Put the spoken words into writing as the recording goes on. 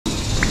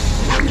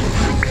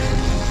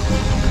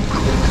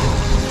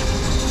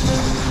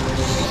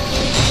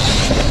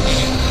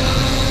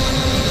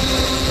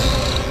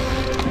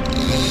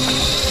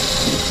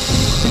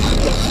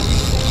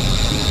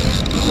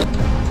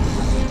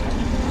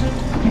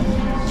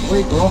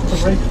week or off the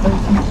week.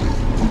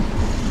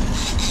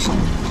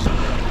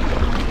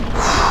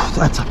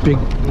 That's a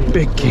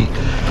big king.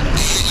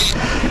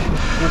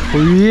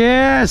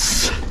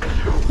 Yes!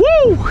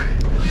 Woo!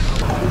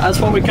 That's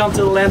what we come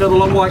to the land of the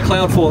long white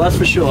cloud for, that's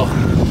for sure.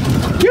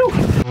 Woo!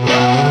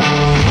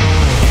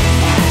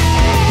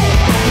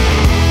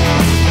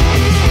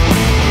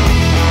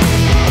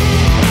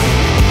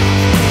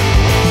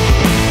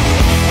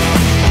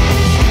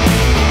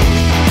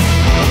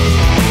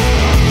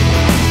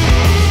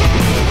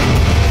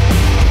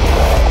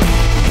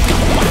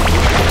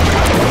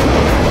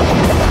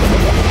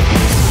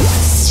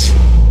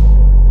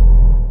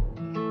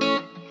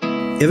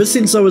 Ever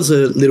since I was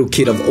a little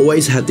kid, I've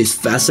always had this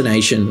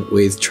fascination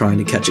with trying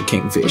to catch a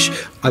kingfish.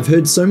 I've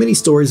heard so many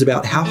stories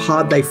about how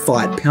hard they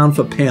fight pound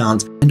for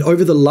pound, and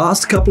over the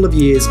last couple of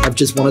years, I've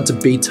just wanted to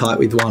be tight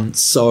with one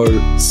so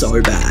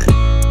bad.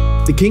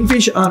 The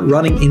kingfish aren't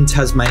running in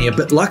Tasmania,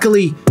 but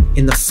luckily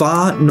in the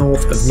far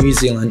north of New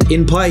Zealand,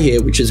 in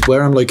Paihia, which is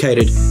where I'm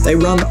located, they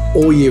run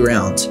all year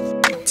round.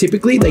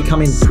 Typically, they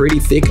come in pretty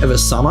thick of a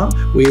summer,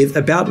 with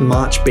about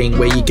March being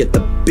where you get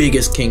the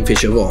biggest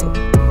kingfish of all.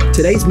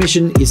 Today's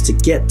mission is to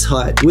get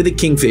tight with a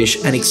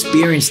kingfish and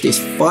experience this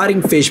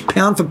fighting fish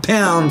pound for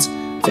pound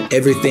for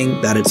everything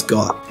that it's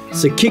got.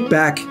 So kick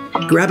back,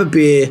 grab a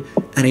beer,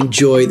 and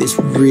enjoy this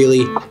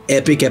really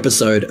epic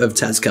episode of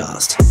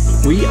Tascast.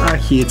 We are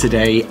here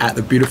today at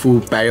the beautiful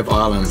Bay of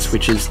Islands,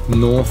 which is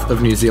north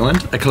of New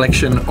Zealand, a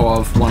collection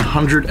of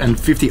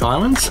 150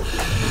 islands.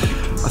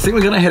 I think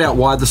we're gonna head out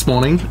wide this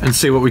morning and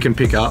see what we can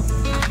pick up.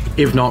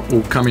 If not,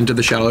 we'll come into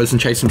the shallows and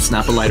chase some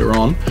snapper later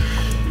on.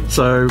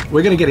 So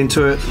we're going to get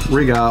into it,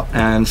 rig up,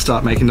 and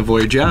start making the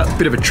voyage out.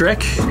 Bit of a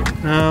trek,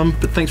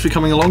 but thanks for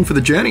coming along for the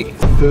journey.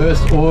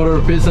 First order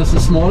of business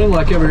this morning,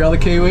 like every other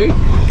Kiwi.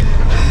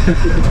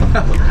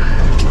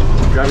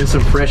 Grabbing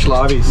some fresh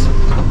larvies.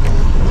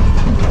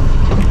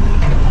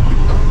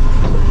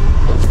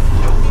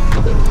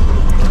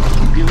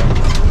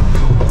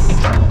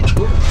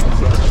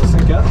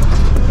 Sink up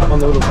on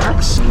the little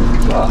packs.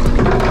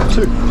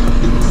 2.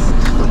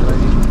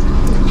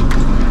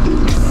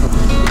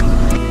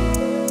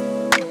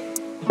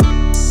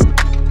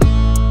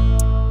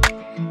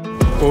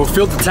 Well, we've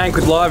filled the tank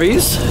with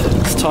liveys.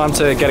 It's time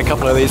to get a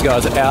couple of these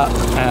guys out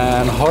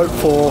and hope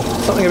for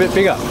something a bit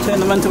bigger.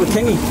 Turn them into a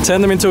kingy. Turn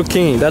them into a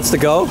kingy, that's the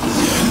goal.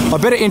 I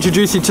better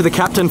introduce you to the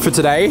captain for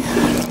today.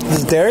 This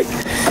is Derek.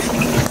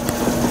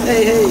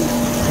 Hey.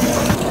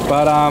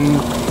 But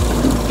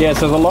yeah,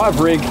 so the live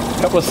rig,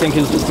 a couple of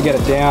sinkers just to get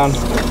it down,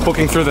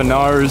 hooking through the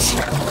nose.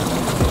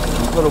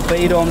 Little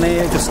bead on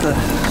there just to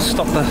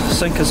stop the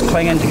sinkers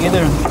clanging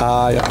together.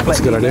 Yeah,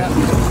 that's a good idea.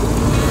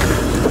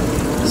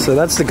 So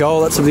that's the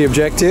goal, that's the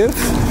objective.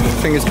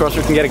 Fingers crossed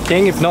we can get a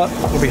king. If not,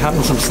 we'll be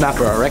hunting some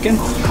snapper, I reckon.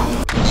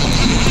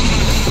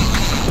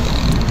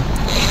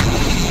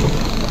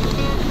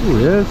 Oh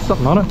yeah, there's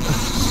something on it.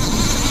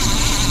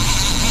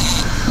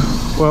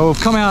 Well, we've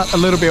come out a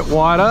little bit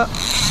wider,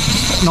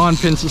 9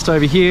 pins just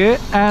over here,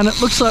 and it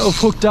looks like we've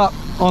hooked up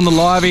on the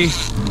livey,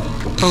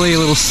 probably a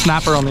little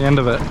snapper on the end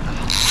of it.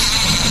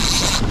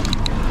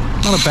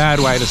 Not a bad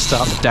way to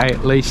start the day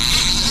at least.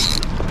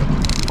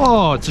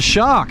 Oh, it's a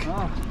shark.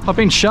 I've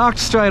been sharked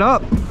straight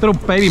up. Little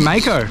baby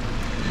mako.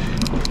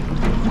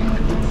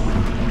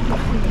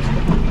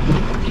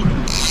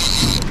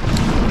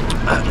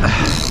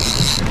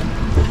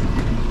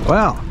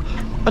 Wow,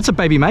 that's a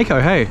baby mako,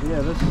 hey?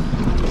 Yeah, this.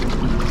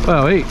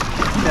 Well,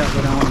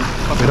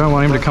 Yeah, we don't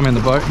want him to come in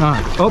the boat, no.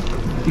 Oh,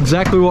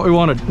 exactly what we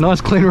wanted.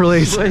 Nice clean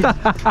release.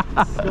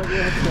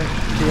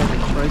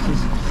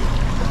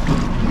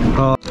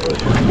 Oh.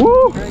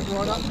 Woo!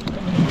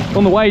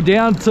 On the way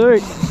down too.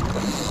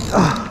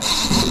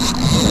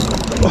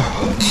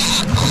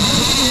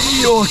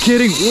 You're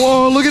kidding.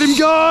 Whoa, look at him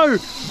go.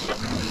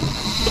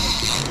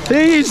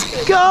 He's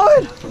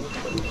going.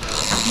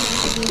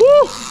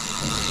 Woo!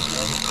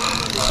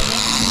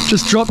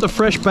 Just dropped the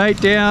fresh bait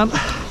down.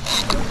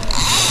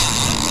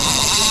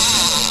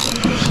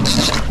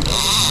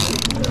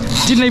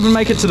 Didn't even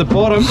make it to the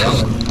bottom.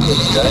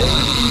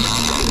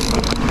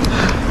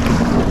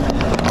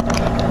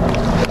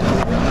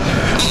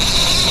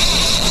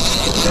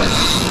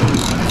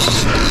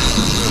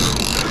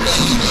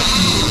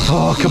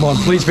 Oh, come on,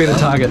 please be the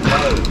target.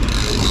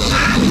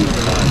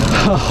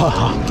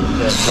 Oh,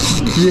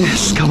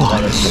 yes, come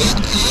on.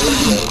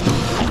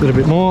 A little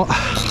bit more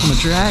on the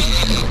drag.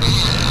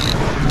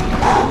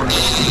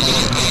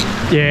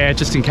 Yeah,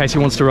 just in case he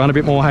wants to run a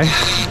bit more, hey?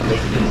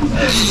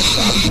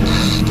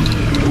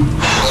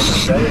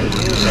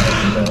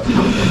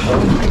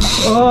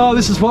 Oh,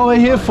 this is what we're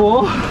here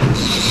for.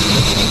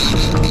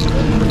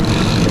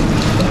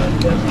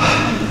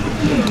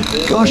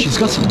 Gosh, he's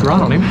got some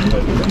grunt on him.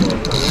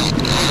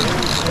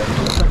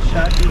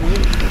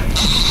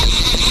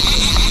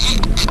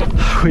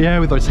 Yeah,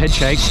 with those head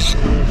shakes,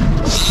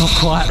 it's not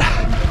quite.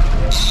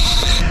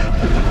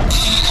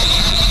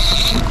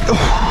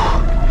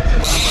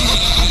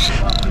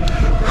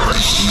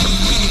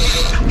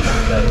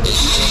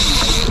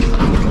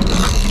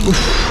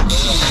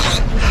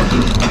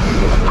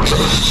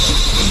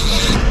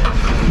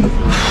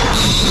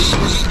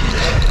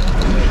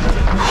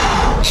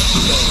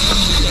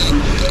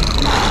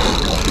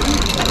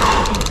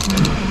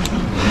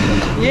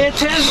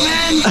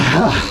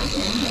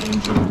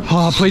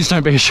 Oh, please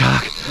don't be a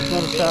shark. It's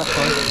not a shark,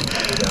 folks.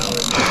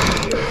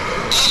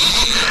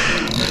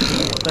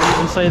 Don't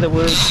even say the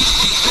word.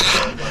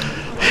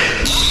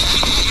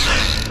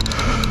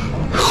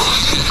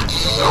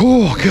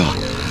 Oh, God.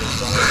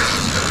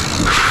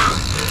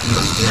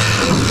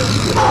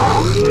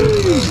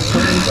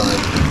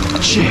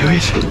 Gee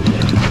whiz.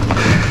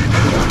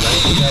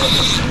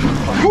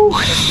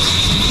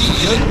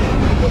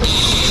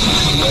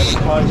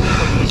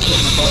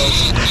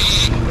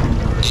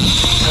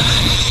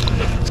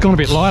 It's gone a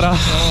bit lighter.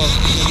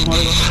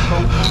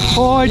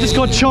 Oh, I just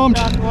got chomped.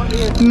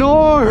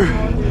 No!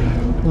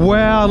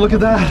 Wow, look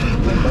at that.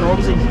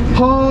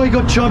 Oh, he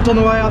got chomped on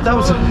the way up. That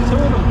was...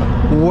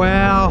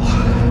 Wow.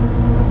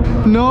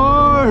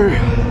 No!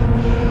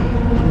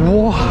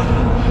 What?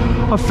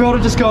 I felt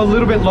it just go a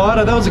little bit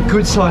lighter. That was a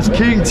good sized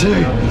king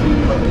too.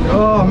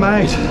 Oh,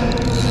 mate.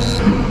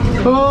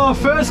 Oh,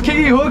 first king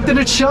he hooked and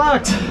it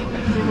sharked.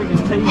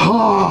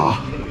 Oh.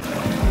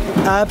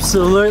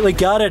 Absolutely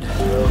gutted.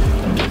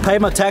 Paid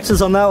my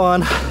taxes on that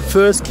one.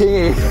 First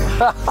king.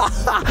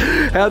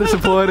 How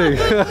disappointing.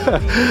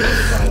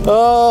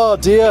 Oh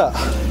dear.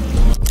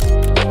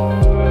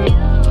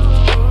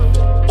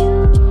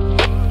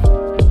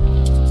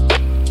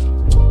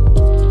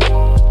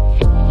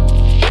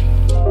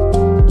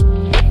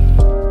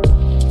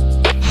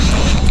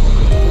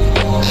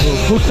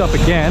 Hooked up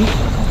again.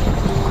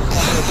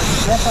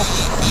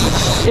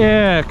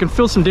 Yeah, I can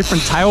feel some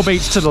different tail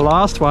beats to the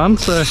last one,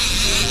 so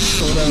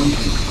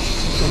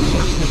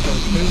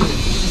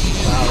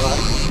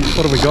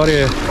what have we got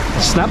here?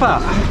 Snapper.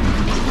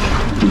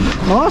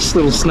 Nice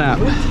little snap.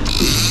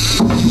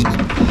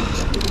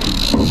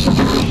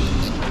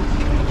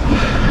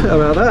 How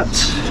about that?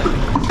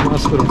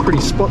 Nice little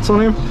pretty spots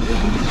on him.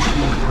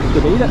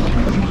 Good eat it.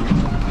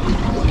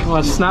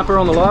 Nice snapper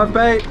on the live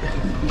bait.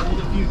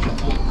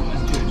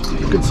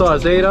 Good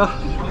sized eater.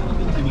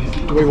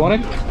 Do we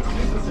want him?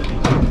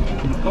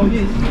 Oh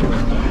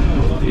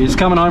yeah. He's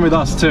coming home with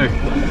us too.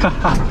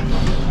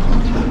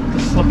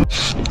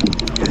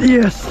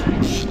 Yes.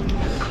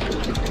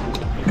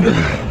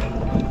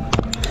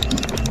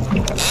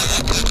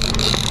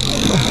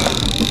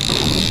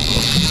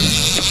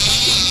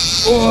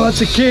 Oh,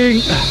 that's a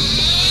king.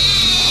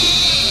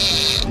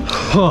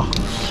 Oh.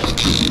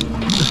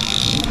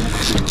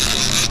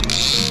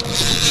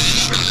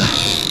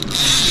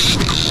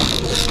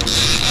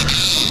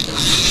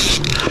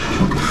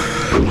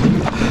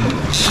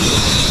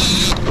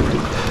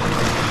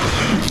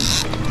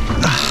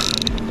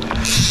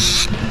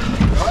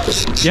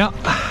 Yep.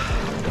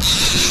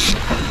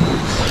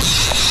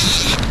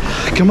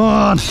 Come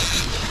on.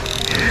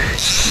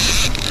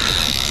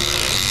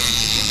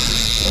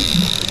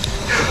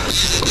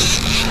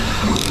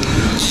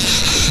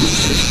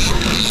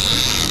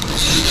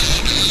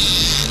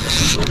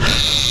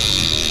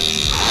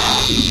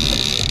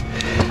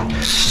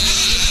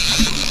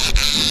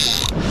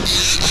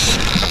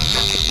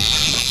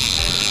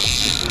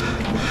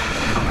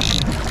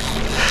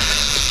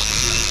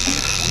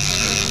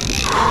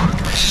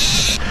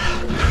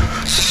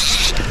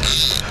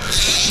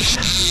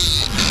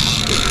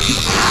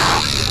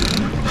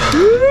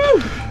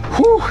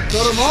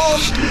 Got him on.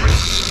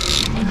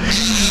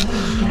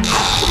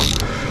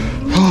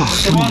 Oh,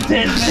 come on,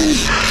 man.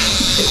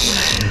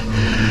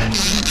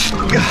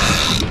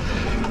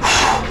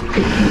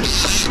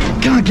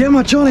 Can't get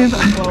much on him.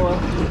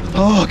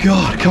 Oh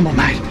God, come on,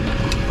 mate.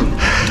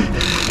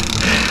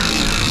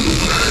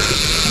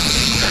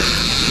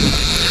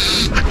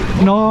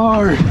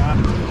 No.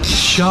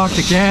 Sharked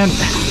again.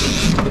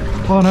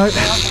 Oh no. You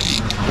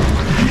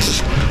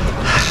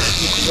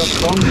got the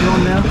bombs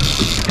on now.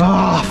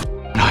 Oh,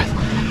 no.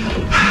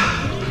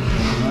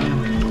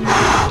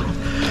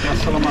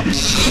 Muscle them up. You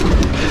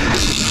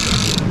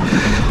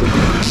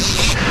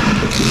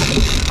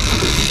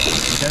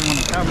don't want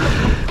to cover it.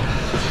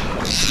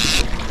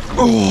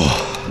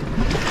 Oh.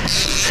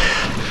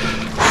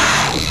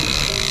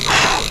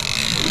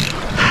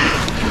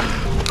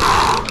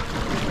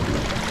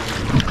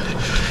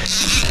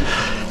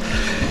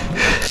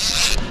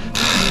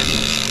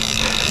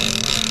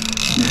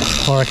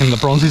 I reckon the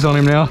bronzy's on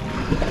him now.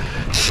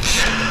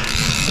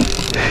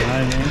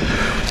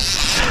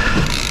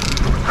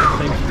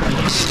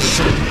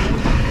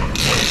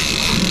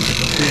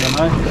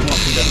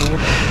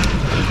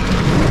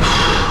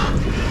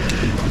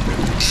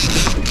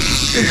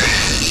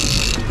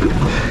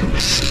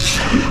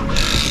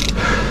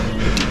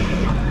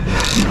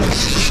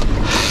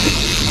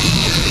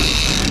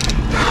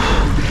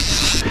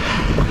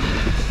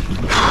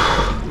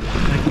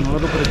 Making a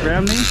little bit of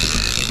ground there.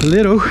 A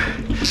little,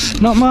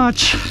 not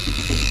much.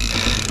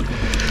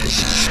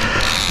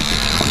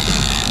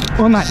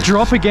 On that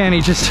drop again,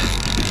 he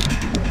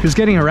was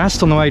getting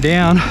harassed on the way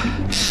down.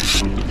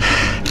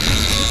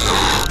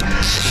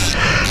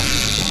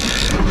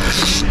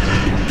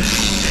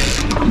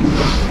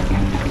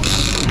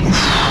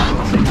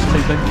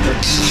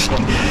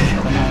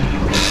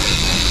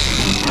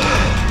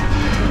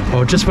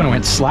 Oh, just when it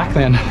went slack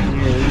then.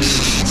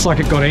 It's like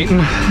it got eaten.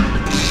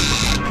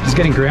 I was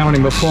getting ground on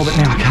him before, but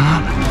now I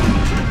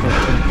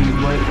can't.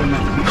 away from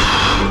that.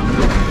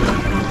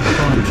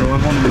 Trying to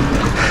drive on him.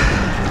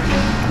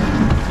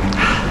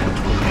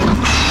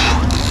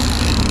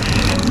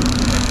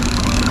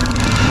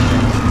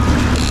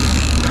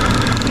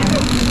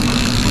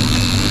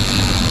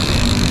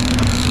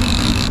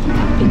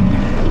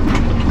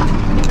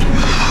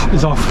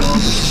 He's off.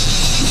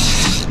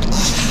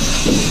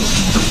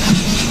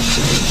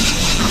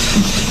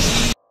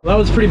 That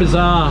was pretty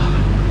bizarre.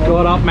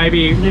 Got up maybe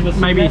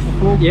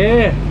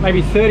yeah,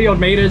 maybe 30 odd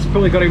meters,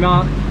 probably got him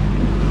up.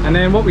 And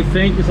then what we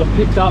think is I've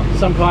picked up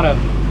some kind of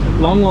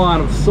long line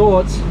of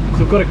sorts. So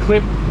we've got a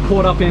clip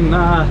caught up in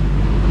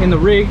the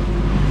rig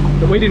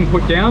that we didn't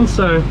put down,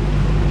 so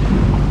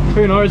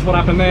who knows what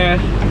happened there.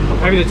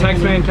 Maybe the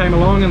taxman came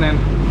along and then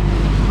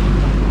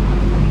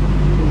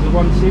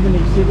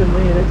 177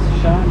 there, that's a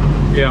shark.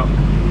 yeah.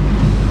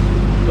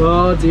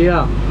 Oh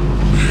dear.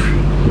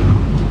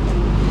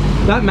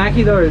 That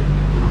Mackie though,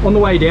 on the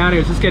way down he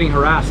was just getting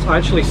harassed. I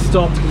actually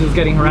stopped because he was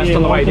getting harassed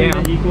on the way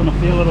down. You're going to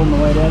feel it on the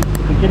way down.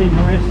 If you're getting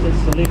harassed,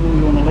 that's the level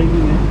you want to leave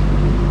him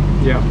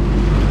at. Yeah.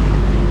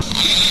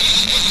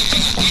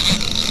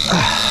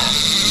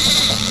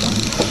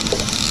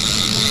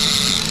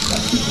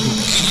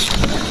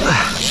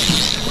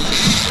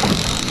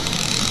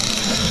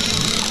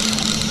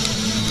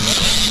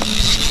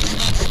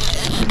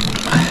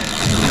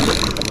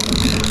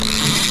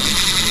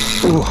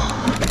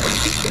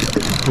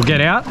 We'll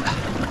get out.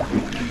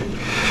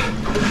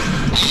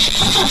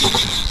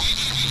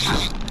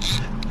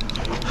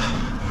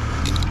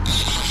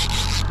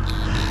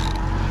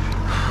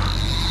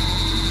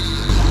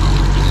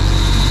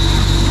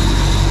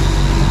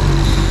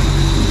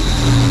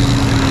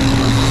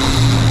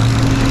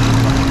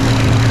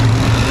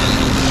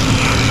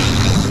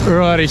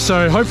 Alrighty,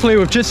 so hopefully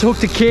we've just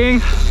hooked a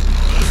king.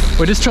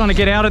 We're just trying to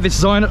get out of this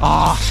zone.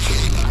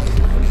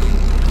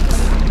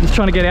 Just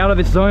trying to get out of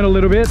this zone a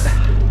little bit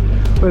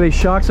where these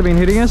sharks have been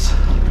hitting us.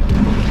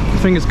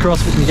 Fingers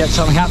crossed we can get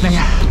something happening.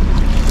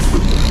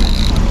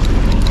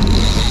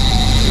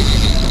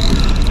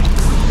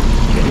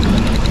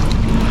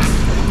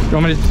 You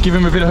want me to give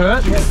him a bit of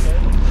hurt?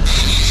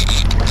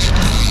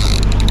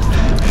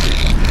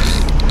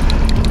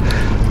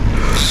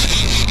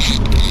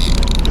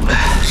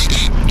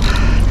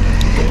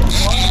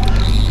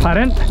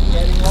 Pardon?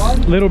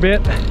 Little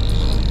bit.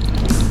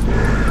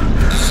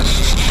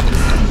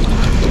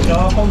 Go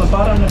up on the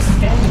button if you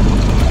can.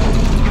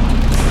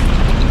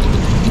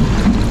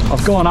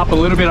 I've gone up a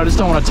little bit, I just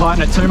don't want to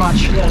tighten it too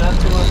much. Yeah,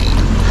 that's right.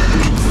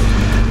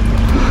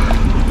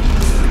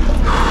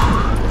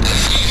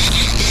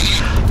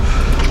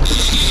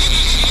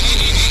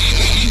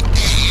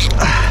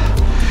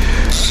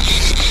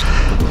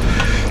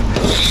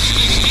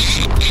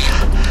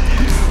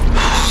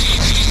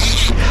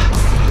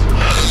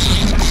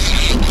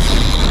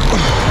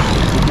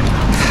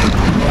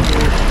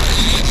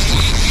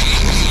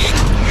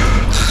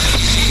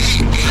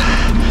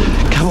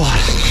 Come on,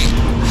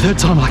 third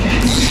time lucky.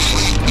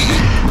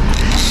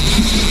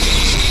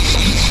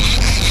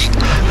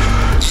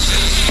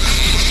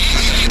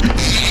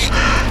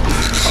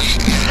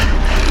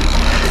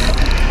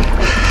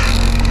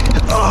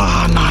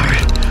 Oh no,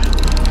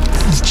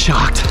 it's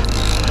chucked.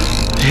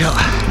 Yeah.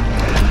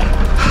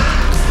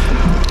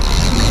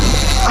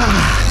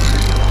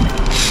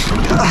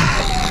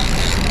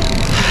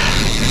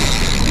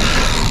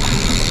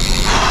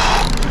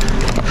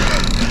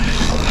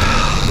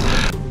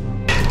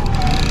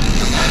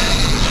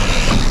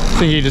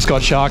 I think he just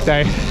got sharked,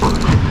 eh?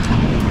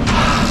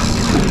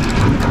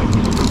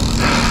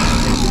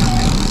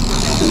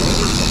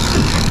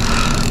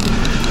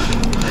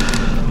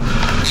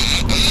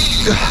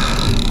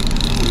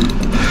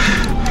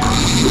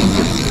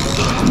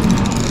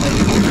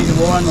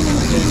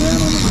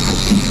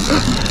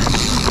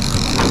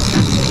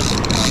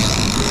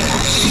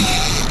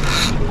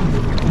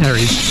 There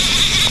he is.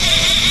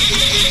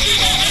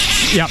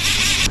 Yep.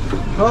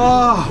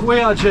 Oh, we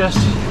are just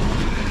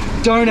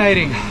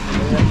donating.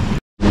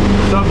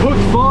 So I've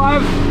hooked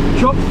 5,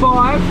 dropped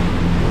 5.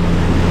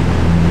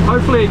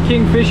 Hopefully a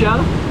kingfisher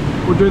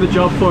will do the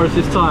job for us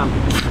this time.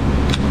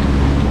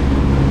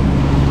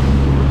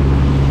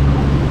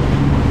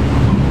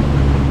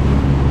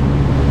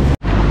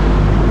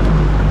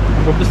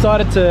 We've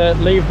decided to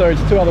leave those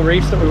 2 other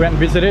reefs that we went and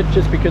visited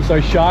just because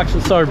those sharks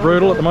are so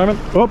brutal at the moment.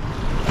 Oh.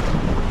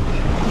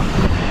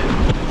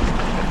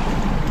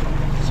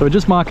 So we're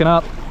just marking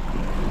up,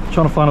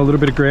 trying to find a little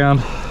bit of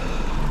ground.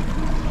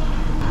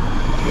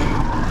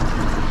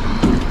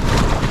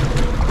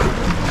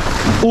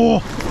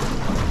 Oh,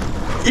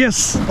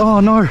 yes.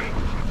 Oh no.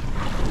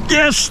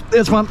 Yes,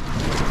 there's one.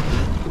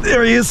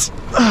 There he is.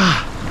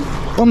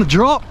 On the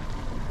drop.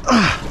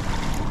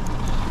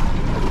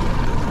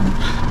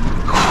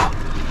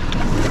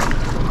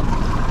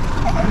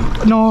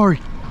 No.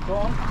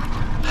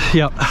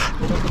 Yep.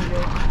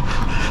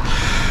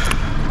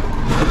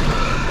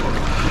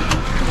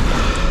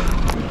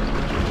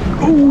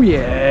 Oh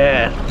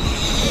yeah.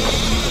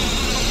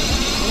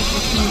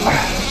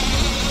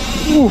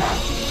 Ooh.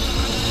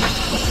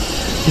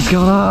 He's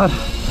going hard.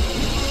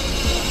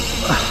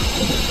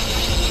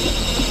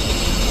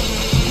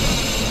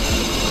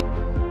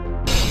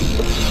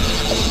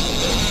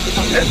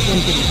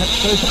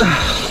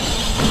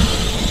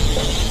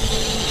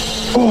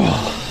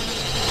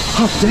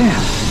 Oh,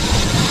 damn.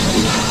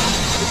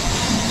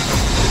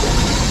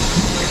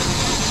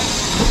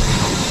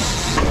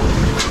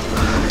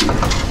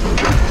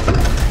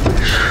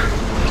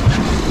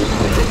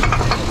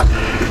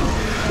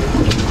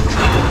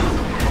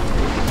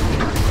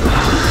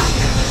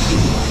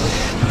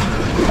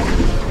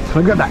 Can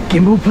I grab that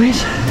gimbal,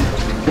 please?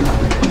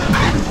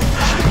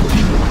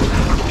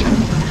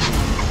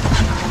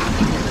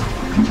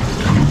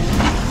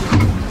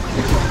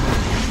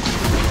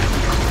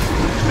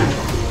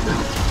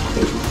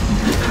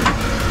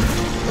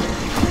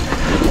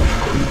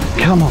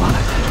 Come on.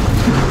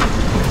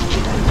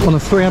 On a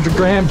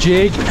 300-gram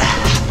jig.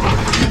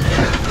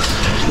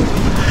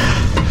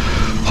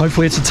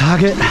 Hopefully it's a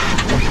target.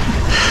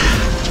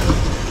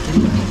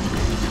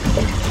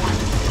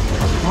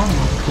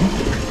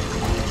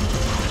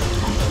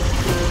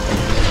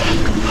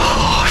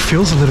 Oh, it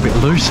feels a little bit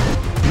loose.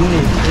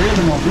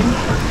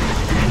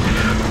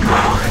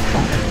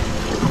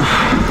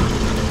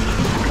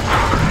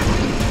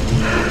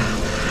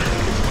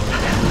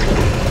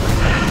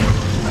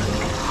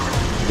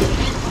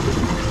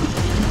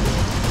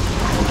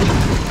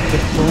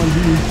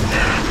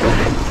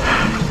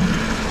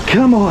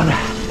 Come on.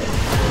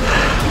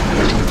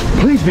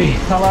 Please be.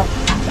 Colour.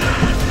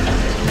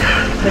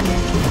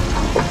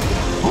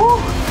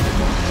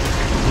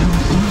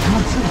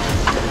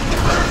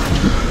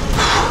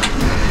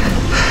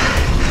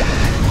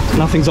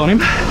 Nothing's on him.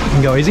 I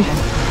can go easy.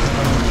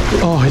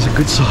 Oh, he's a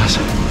good size.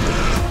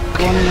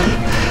 Go on in there.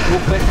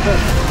 Walk back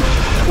first.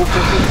 Walk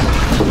back first.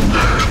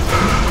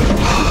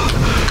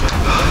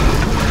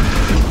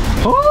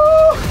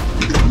 Oh!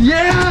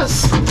 Yes!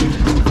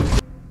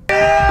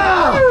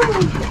 Yeah!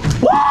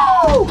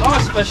 Woo!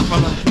 Nice fish,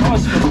 brother.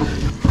 Nice fish.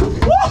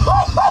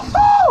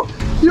 Woo!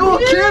 You're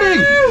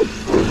kidding!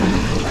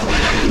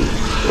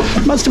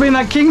 Must have been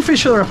that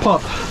kingfish or a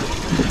pop.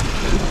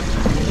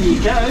 There you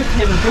go.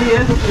 Have a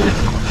beer.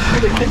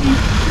 Have a kickie.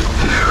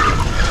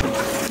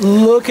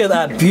 Look at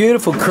that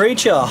beautiful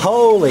creature.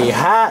 Holy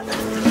hat.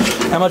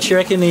 How much you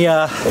reckon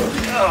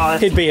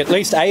he'd be? At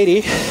least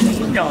 80.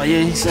 Oh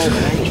yeah, he's over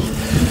 80.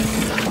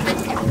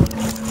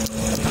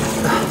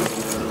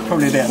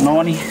 Probably about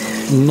 90.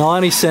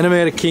 90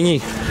 centimetre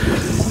kingy.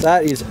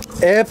 That is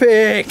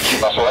epic.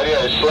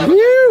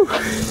 Woo!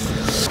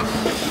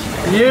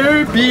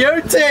 You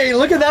beauty!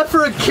 Look at that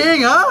for a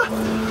king, huh?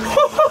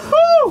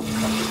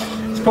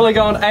 It's probably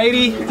going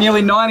 80,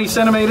 nearly 90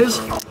 centimetres.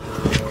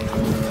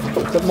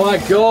 But my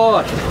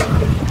God,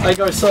 they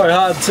go so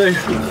hard too.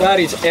 That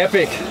is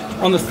epic.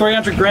 On the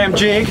 300-gram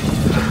jig,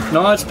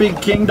 nice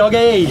big king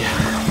doggy.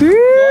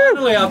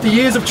 Finally, after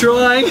years of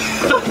trying.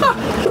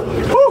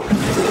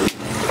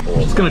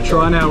 Just gonna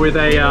try now with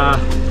a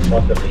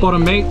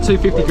bottom meat,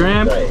 250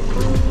 gram.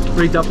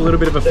 Rigged up a little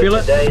bit of a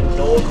fillet.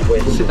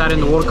 Sit that in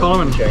the water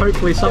column and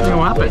hopefully something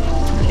will happen.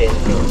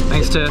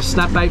 Thanks to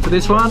Snapbait for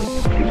this one.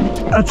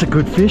 That's a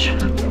good fish.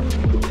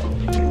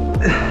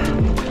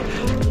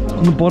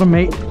 On the bottom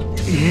meat,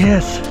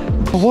 yes.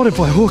 Oh, what have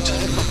I hooked?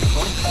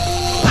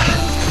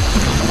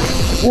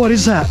 What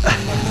is that?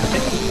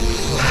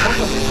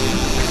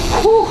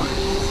 Whew.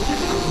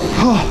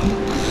 Oh,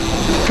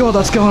 God,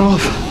 that's going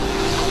off.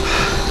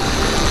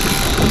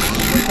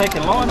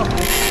 Taking line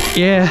off.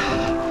 Yeah.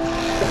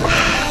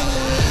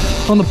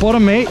 On the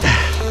bottom, mate.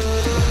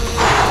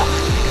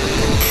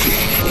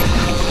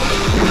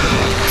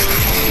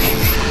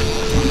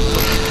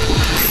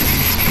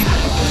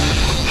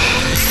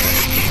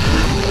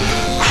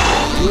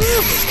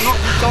 Not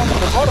down to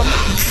the bottom.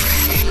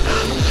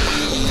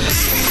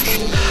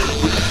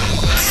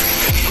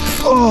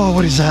 Oh,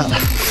 what is that?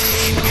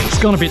 It's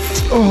gone a bit.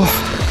 Oh,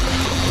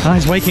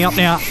 he's waking up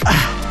now.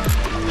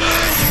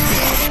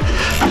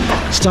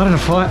 Starting to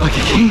fight like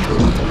a king.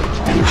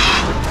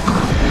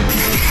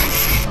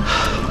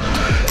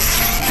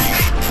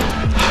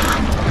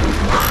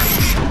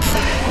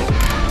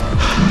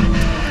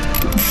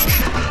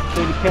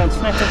 £30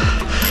 snapper.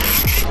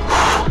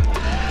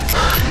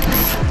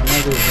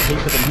 Maybe there's a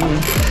heap of them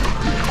here.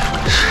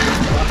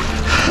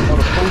 Not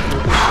a full.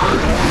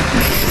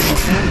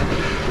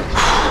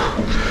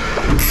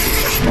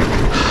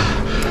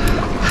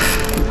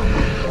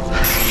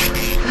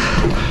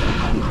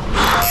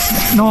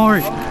 No.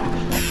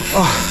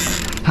 Oh,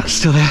 that's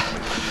still there.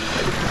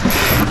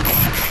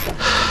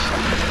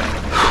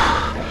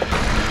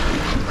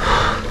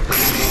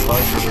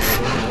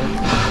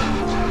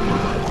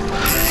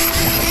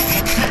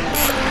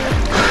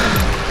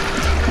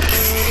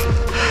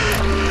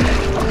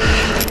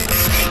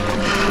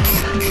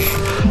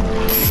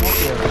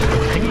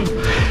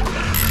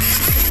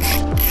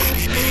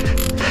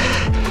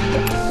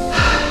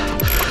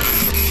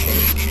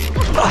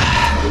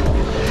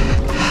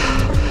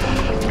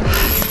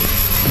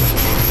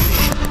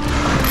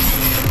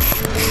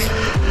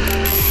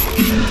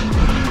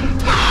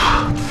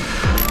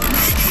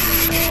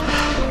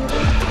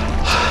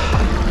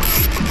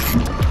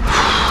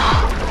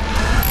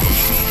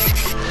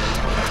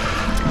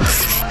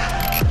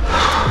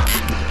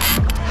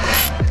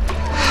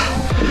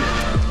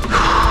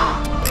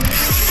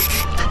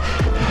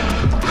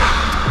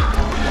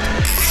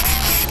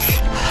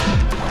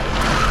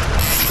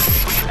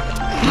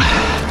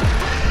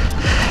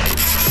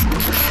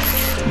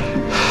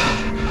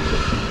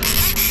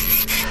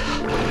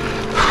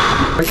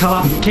 Great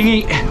colour.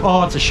 Kingy.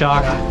 Oh, it's a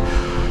shark.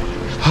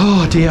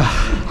 Oh dear.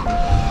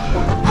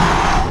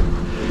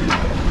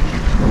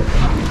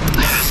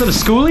 Is it a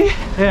schoolie?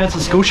 Yeah, it's a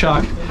school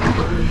shark.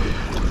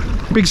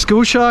 Big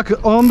school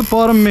shark on the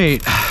bottom,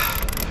 mate.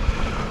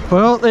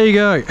 Well, there you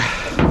go.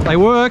 They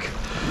work.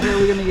 How are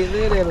we going to get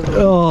that out of there?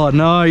 Oh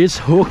no, he's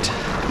hooked.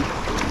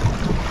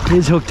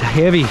 He's hooked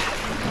heavy.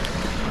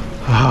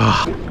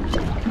 Oh.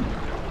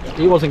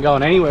 He wasn't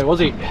going anywhere,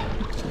 was he?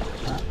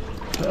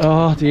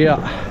 Oh dear.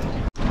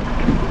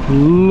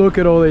 Look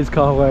at all these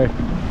carway.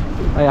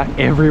 They are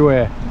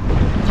everywhere.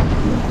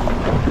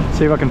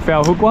 See if I can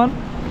foul hook one.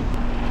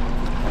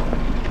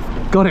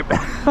 Got him.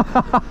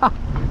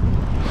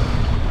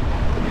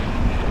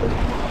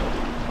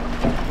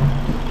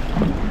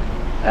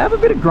 Have a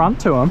bit of grunt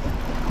to him.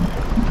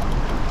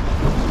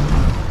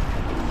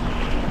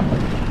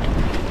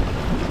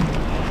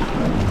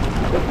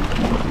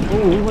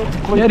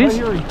 Yeah, it is.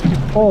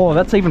 Oh,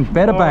 that's even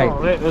better bait.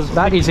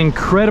 That is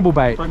incredible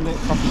bait. Bring that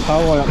fucking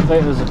carway up.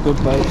 That is a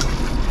good bait.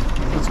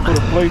 Let's put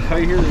a blue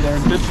cohero there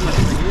and ditch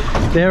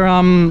it. They're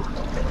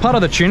part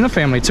of the tuna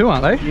family too,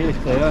 aren't they? Yes,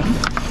 they are.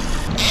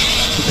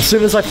 As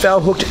soon as I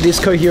foul hooked this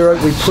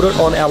cohero, we put it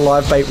on our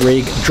live bait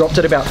rig, dropped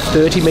it about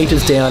 30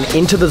 meters down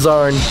into the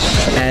zone,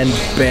 and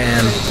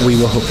bam, we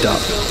were hooked up.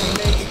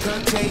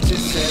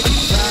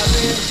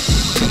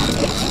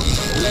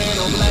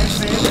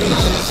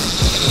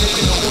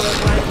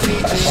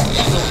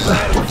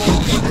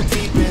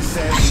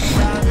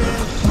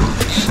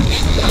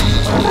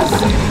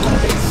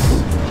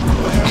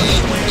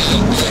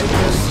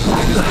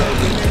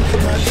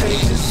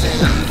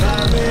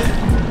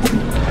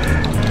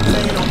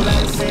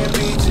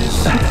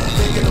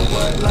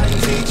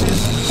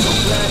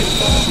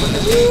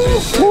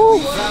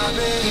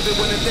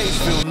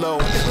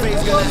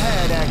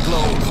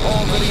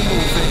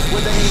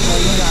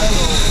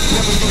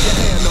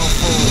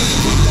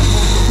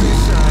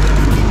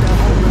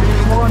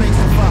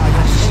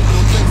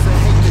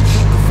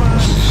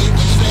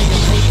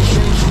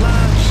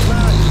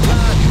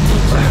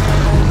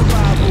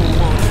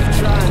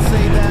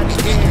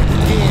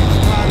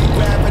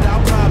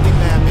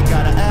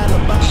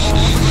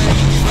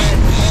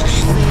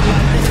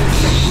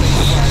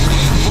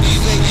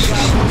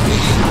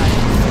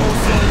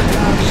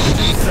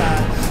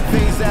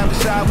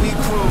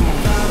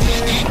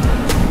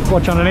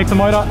 Watch underneath the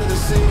motor.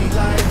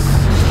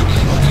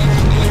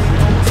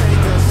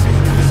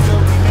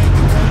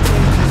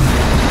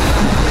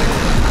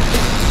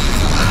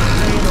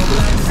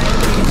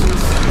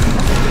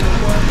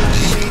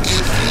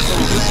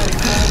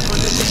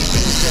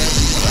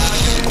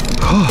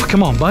 Oh,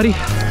 come on, buddy.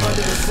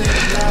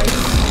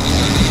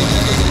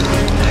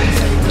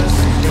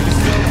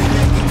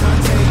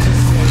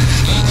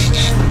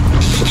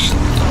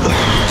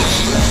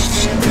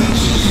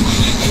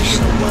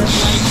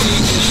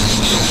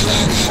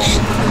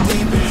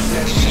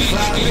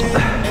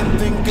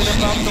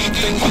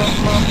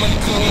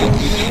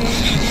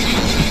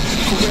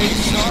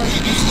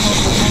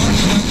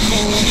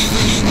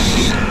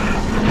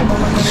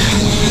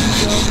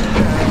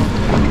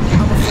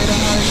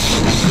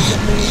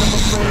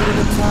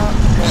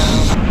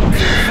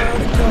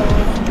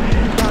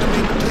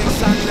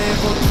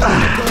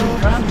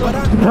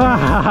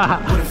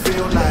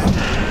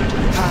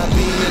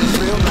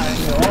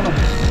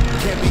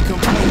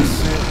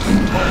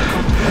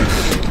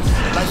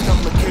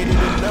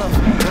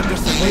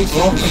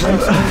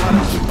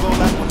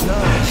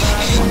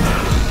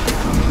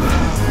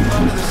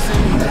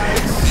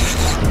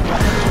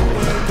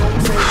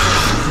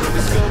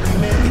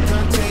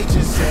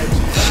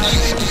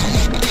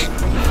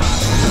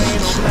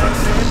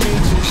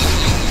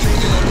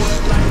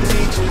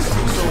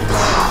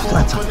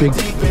 That's a big,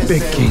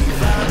 big king.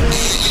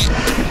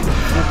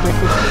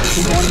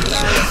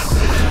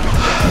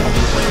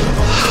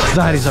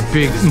 That is a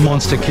big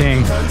monster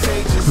king.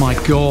 My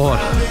God.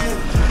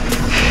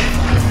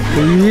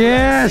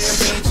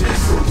 Yes!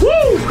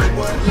 Woo!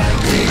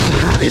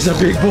 That is a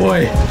big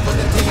boy.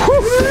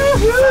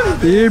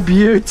 You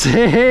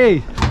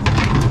beauty.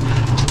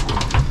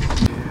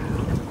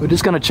 We're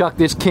just gonna chuck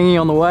this kingy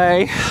on the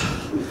way.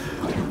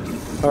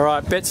 All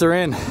right, bets are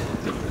in.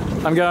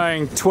 I'm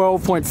going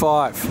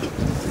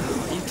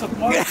 12.5. You took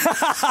one.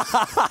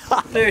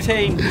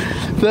 13.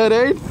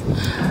 13?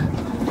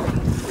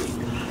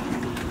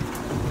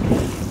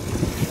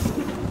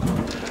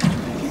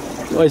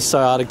 It's always so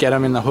hard to get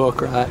them in the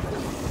hook, right?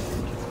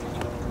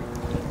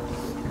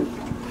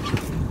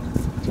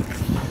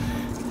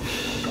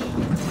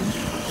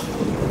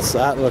 What's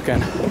that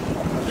looking?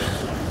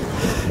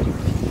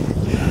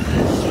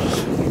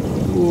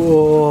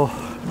 Whoa,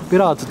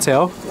 bit hard to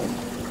tell.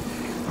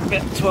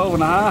 About 12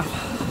 and a half.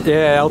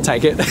 Yeah, I'll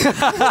take it.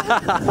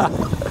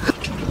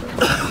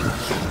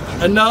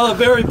 Another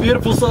very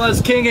beautiful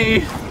sized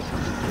kingy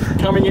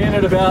coming in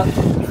at about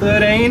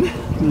 13.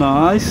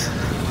 Nice.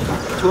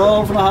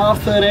 12 and a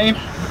half, 13.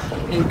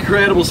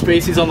 Incredible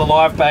species on the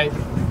live bait.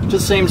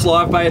 Just seems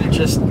live bait,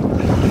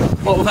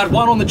 well, we've had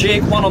one on the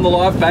jig, one on the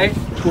live bait.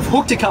 We've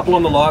hooked a couple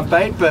on the live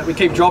bait, but we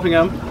keep dropping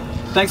them.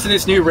 Thanks to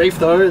this new reef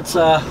though, it's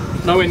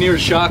nowhere near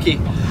as sharky.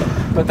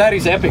 But that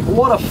is epic.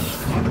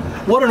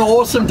 What an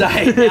awesome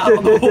day out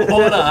on the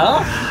water,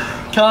 huh?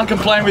 Can't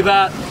complain with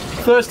that.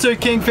 First 2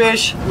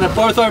 kingfish, and they're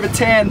both over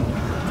 10.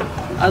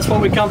 That's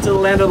what we come to the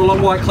land of the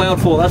long white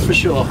cloud for, that's for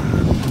sure.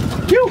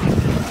 Phew.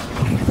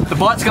 The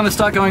bite's going to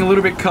start going a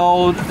little bit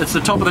cold. It's the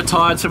top of the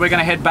tide, so we're going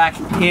to head back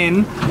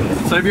in.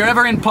 So if you're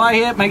ever in Pai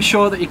here, make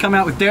sure that you come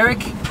out with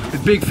Derek,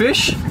 with big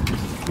fish.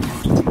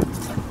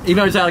 He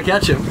knows how to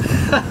catch them.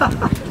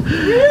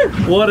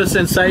 What a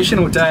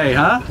sensational day,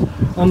 huh?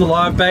 On the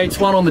live baits,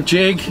 one on the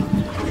jig.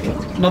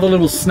 Another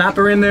little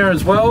snapper in there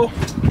as well.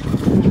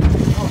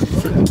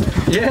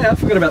 Yeah, I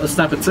forgot about the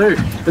snapper too.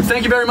 But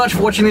thank you very much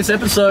for watching this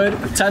episode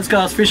of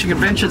Tascast Fishing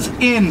Adventures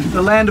in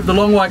the land of the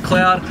long white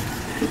cloud.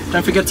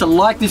 Don't forget to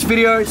like this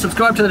video,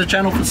 subscribe to the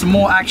channel for some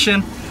more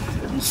action.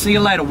 See you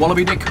later,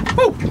 Wallaby Dick.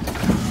 Woo!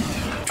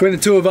 Between the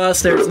two of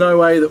us, there's no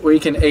way that we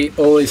can eat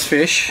all these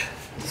fish.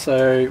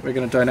 So we're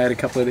going to donate a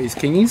couple of these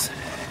kingies.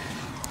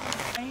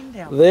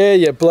 There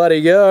you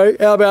bloody go.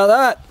 How about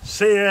that?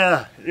 See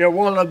ya, you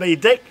Wallaby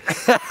Dick.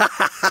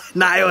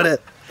 Nailed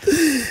it.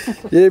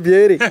 You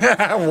beauty.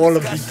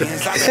 Wallaby Dick.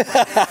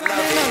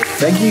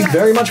 Thank you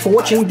very much for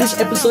watching this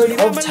episode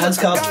of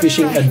Tascast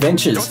Fishing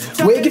Adventures.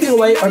 We're giving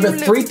away over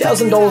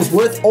 $3,000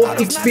 worth of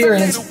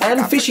experience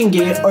and fishing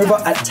gear over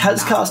at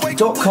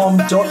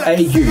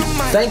tascast.com.au.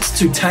 Thanks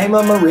to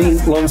Tamer Marine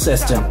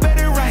Launceston.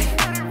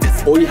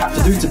 All you have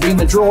to do to be in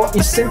the draw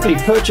is simply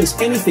purchase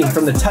anything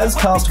from the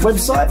Tascast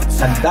website,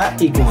 and that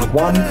equals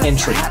 1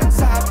 entry.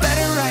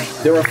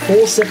 There are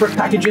 4 separate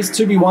packages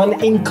to be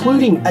won,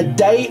 including a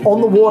day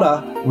on the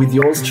water with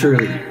yours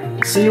truly.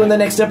 See you in the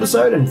next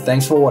episode, and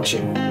thanks for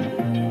watching.